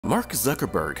Mark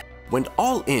Zuckerberg went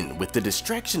all in with the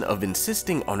distraction of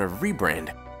insisting on a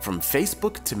rebrand from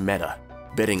Facebook to Meta,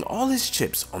 betting all his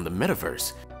chips on the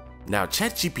metaverse. Now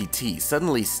ChatGPT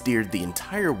suddenly steered the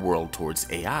entire world towards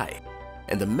AI,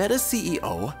 and the Meta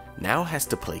CEO now has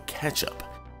to play catch-up.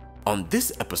 On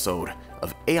this episode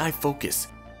of AI Focus,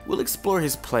 we'll explore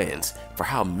his plans for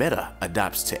how Meta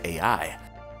adapts to AI.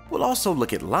 We'll also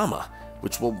look at LLAMA,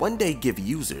 which will one day give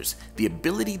users the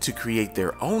ability to create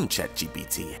their own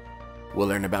ChatGPT. We'll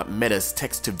learn about Meta's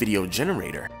text-to-video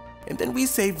generator, and then we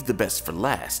saved the best for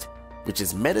last, which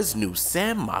is Meta's new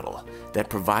SAM model that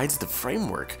provides the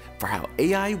framework for how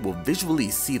AI will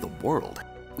visually see the world.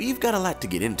 We've got a lot to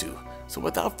get into, so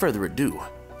without further ado,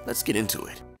 let's get into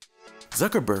it.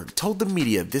 Zuckerberg told the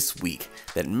media this week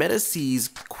that Meta sees,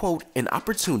 quote, an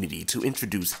opportunity to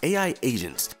introduce AI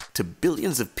agents to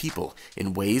billions of people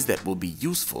in ways that will be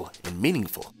useful and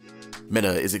meaningful.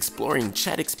 Meta is exploring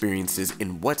chat experiences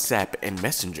in WhatsApp and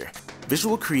Messenger,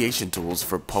 visual creation tools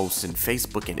for posts in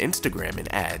Facebook and Instagram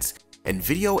and ads, and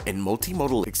video and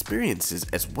multimodal experiences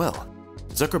as well.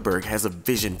 Zuckerberg has a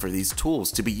vision for these tools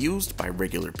to be used by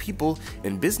regular people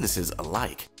and businesses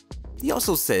alike. He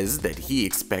also says that he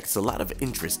expects a lot of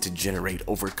interest to generate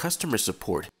over customer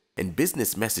support and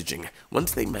business messaging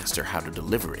once they master how to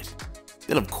deliver it.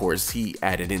 Then of course he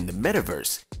added in the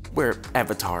metaverse, where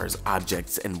avatars,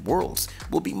 objects, and worlds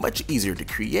will be much easier to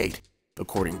create,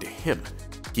 according to him.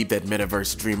 Keep that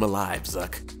metaverse dream alive,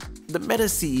 Zuck. The Meta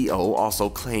CEO also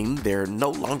claimed they're no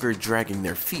longer dragging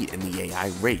their feet in the AI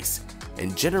race,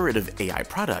 and generative AI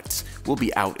products will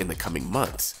be out in the coming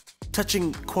months,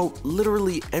 touching, quote,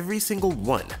 literally every single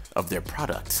one of their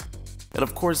products. And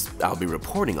of course, I'll be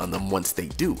reporting on them once they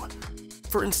do.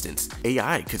 For instance,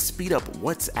 AI could speed up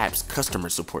WhatsApp's customer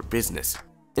support business.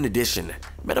 In addition,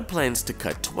 Meta plans to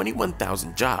cut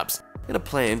 21,000 jobs in a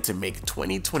plan to make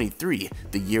 2023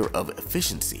 the year of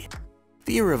efficiency.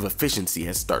 The year of efficiency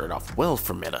has started off well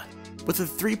for Meta, with a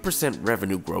 3%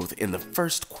 revenue growth in the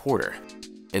first quarter.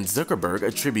 And Zuckerberg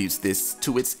attributes this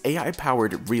to its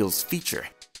AI-powered Reels feature.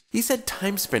 He said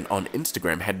time spent on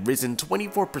Instagram had risen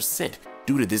 24%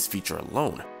 due to this feature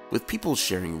alone, with people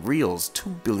sharing Reels 2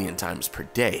 billion times per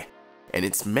day, and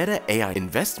its Meta AI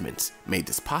investments made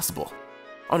this possible.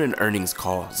 On an earnings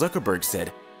call, Zuckerberg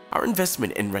said, "Our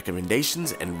investment in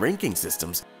recommendations and ranking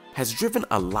systems has driven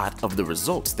a lot of the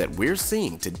results that we're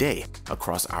seeing today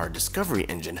across our discovery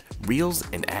engine, Reels,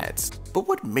 and ads." But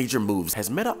what major moves has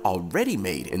Meta already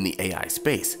made in the AI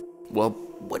space? Well,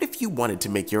 what if you wanted to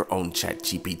make your own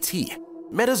ChatGPT?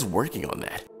 Meta's working on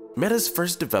that. Meta's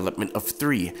first development of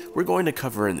 3 we're going to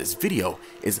cover in this video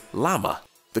is LLAMA,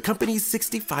 the company's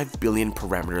 65 billion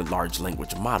parameter large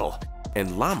language model,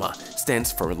 and LLAMA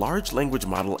stands for Large Language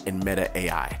Model in Meta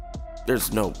AI.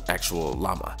 There's no actual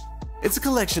llama. It's a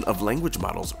collection of language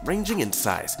models ranging in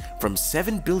size from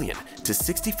 7 billion to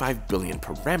 65 billion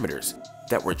parameters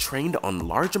that were trained on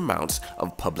large amounts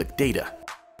of public data.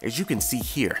 As you can see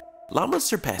here, LLAMA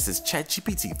surpasses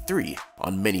ChatGPT 3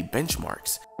 on many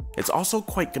benchmarks. It's also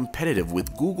quite competitive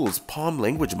with Google's Palm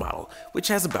language model, which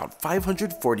has about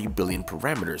 540 billion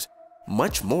parameters,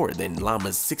 much more than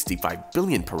LLAMA's 65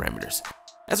 billion parameters.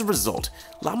 As a result,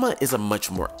 LLAMA is a much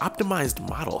more optimized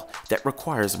model that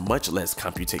requires much less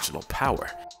computational power.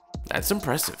 That's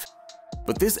impressive.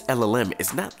 But this LLM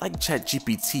is not like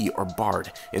ChatGPT or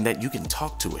Bard in that you can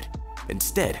talk to it.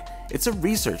 Instead, it's a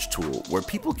research tool where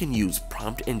people can use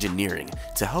prompt engineering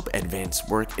to help advance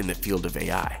work in the field of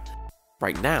AI.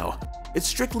 Right now, it's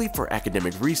strictly for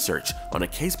academic research on a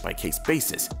case-by-case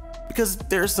basis, because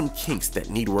there are some kinks that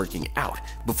need working out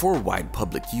before wide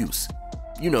public use.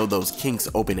 You know, those kinks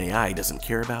OpenAI doesn't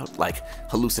care about, like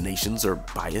hallucinations or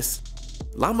bias.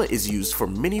 LLAMA is used for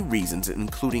many reasons,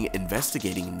 including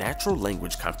investigating natural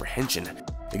language comprehension,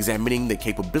 examining the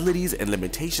capabilities and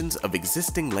limitations of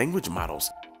existing language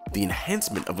models, the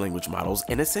enhancement of language models,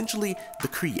 and essentially the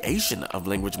creation of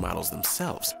language models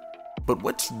themselves. But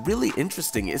what's really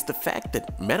interesting is the fact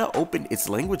that Meta opened its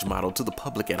language model to the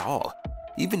public at all,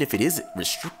 even if it is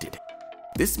restricted.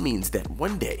 This means that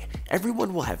one day,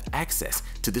 everyone will have access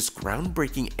to this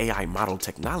groundbreaking AI model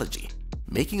technology,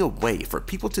 making a way for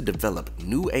people to develop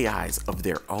new AIs of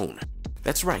their own.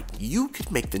 That's right, you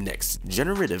could make the next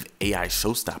generative AI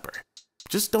showstopper.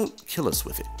 Just don't kill us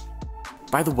with it.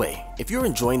 By the way, if you're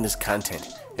enjoying this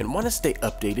content and want to stay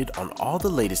updated on all the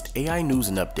latest AI news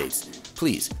and updates,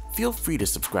 please feel free to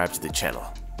subscribe to the channel.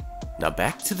 Now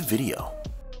back to the video.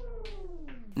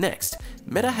 Next,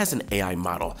 Meta has an AI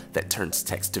model that turns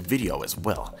text to video as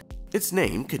well. Its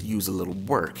name could use a little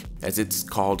work, as it's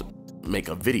called Make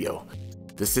a Video.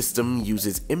 The system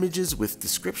uses images with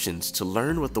descriptions to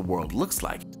learn what the world looks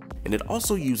like, and it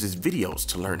also uses videos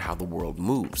to learn how the world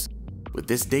moves. With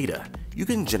this data, you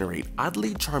can generate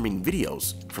oddly charming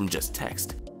videos from just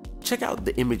text. Check out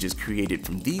the images created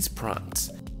from these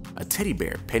prompts: a teddy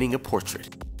bear painting a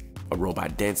portrait, a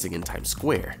robot dancing in Times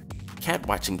Square, cat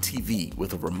watching TV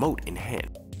with a remote in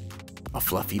hand, a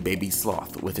fluffy baby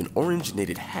sloth with an orange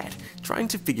knitted hat trying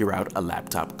to figure out a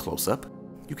laptop close-up.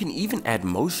 You can even add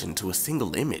motion to a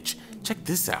single image. Check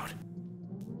this out.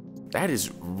 That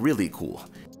is really cool.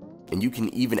 And you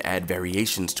can even add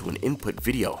variations to an input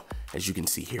video, as you can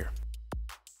see here.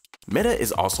 Meta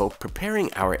is also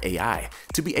preparing our AI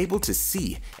to be able to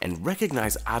see and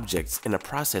recognize objects in a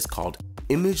process called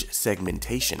image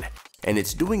segmentation, and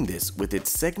it's doing this with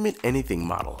its Segment Anything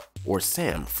model, or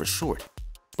SAM for short.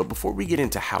 But before we get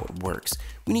into how it works,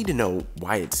 we need to know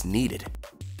why it's needed.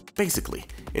 Basically,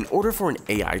 in order for an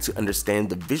AI to understand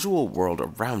the visual world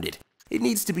around it, it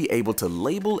needs to be able to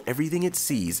label everything it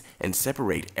sees and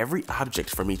separate every object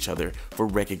from each other for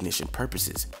recognition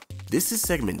purposes. This is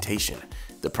segmentation,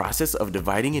 the process of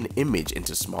dividing an image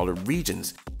into smaller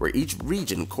regions where each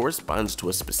region corresponds to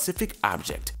a specific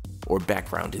object or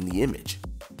background in the image.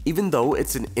 Even though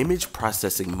it's an image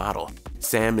processing model,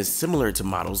 SAM is similar to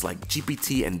models like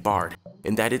GPT and BARD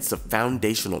in that it's a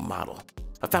foundational model.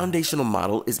 A foundational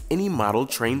model is any model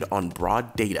trained on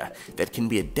broad data that can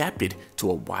be adapted to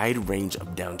a wide range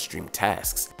of downstream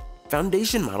tasks.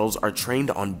 Foundation models are trained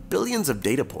on billions of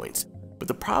data points, but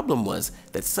the problem was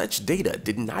that such data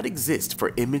did not exist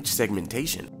for image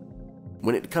segmentation.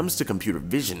 When it comes to computer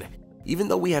vision, even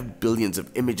though we have billions of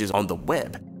images on the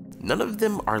web, none of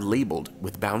them are labeled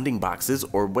with bounding boxes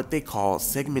or what they call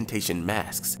segmentation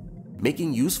masks,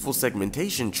 making useful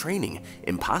segmentation training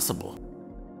impossible.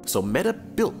 So Meta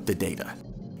built the data.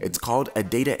 It's called a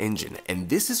data engine, and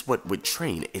this is what would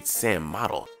train its SAM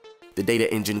model. The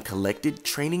data engine collected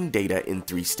training data in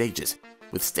 3 stages,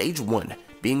 with stage 1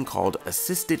 being called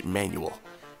Assisted Manual.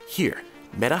 Here,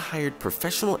 Meta hired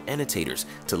professional annotators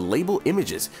to label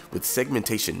images with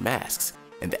segmentation masks,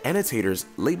 and the annotators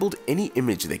labeled any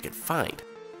image they could find.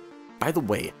 By the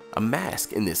way, a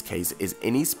mask in this case is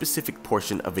any specific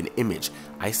portion of an image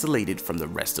isolated from the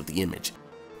rest of the image.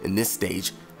 In this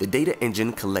stage, the data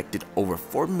engine collected over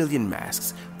 4 million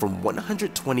masks from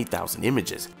 120,000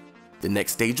 images. The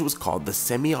next stage was called the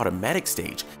semi-automatic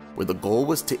stage, where the goal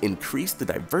was to increase the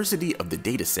diversity of the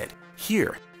dataset.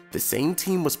 Here, the same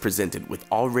team was presented with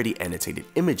already annotated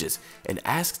images and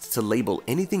asked to label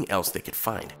anything else they could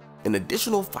find. An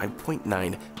additional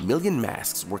 5.9 million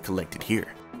masks were collected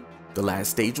here. The last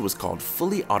stage was called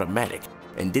fully automatic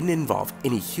and didn't involve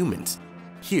any humans.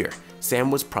 Here, Sam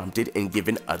was prompted and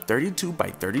given a 32 by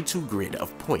 32 grid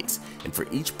of points, and for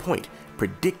each point,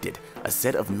 predicted a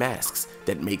set of masks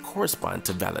that may correspond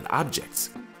to valid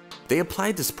objects. They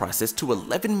applied this process to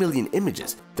 11 million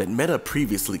images that Meta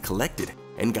previously collected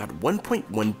and got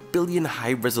 1.1 billion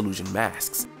high-resolution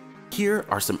masks. Here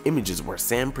are some images where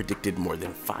Sam predicted more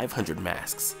than 500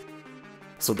 masks.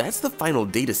 So that's the final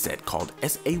dataset called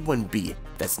SA1B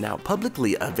that's now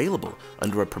publicly available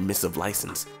under a permissive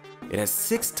license. It has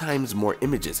 6 times more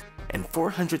images and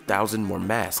 400,000 more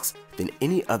masks than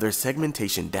any other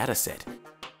segmentation dataset.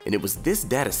 And it was this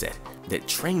dataset that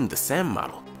trained the SAM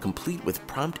model, complete with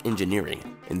prompt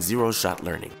engineering and zero-shot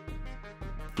learning.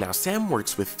 Now SAM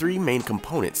works with 3 main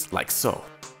components like so.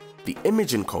 The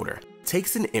image encoder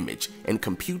takes an image and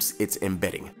computes its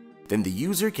embedding. Then the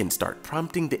user can start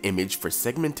prompting the image for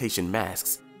segmentation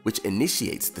masks, which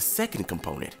initiates the second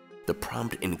component, the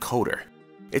prompt encoder.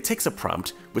 It takes a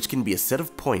prompt, which can be a set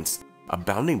of points, a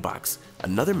bounding box,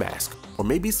 another mask, or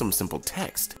maybe some simple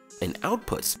text, and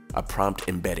outputs a prompt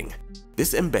embedding.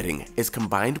 This embedding is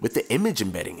combined with the image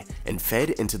embedding and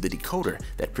fed into the decoder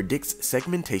that predicts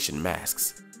segmentation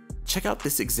masks. Check out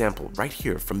this example right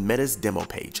here from Meta's demo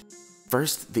page.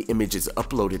 First, the image is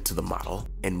uploaded to the model,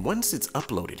 and once it's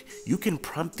uploaded, you can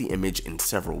prompt the image in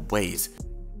several ways.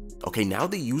 Okay, now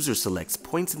the user selects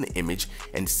points in the image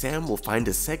and Sam will find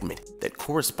a segment that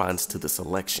corresponds to the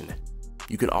selection.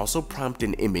 You can also prompt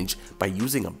an image by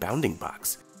using a bounding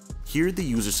box. Here the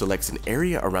user selects an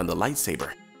area around the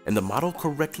lightsaber and the model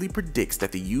correctly predicts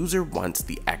that the user wants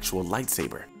the actual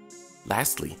lightsaber.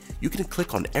 Lastly, you can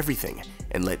click on everything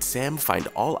and let Sam find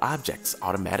all objects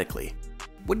automatically.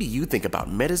 What do you think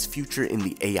about Meta's future in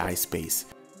the AI space?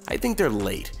 I think they're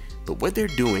late, but what they're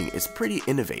doing is pretty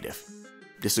innovative.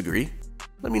 Disagree?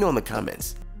 Let me know in the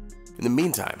comments. In the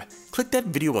meantime, click that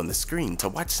video on the screen to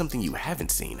watch something you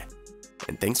haven't seen.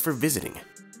 And thanks for visiting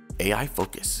AI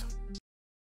Focus.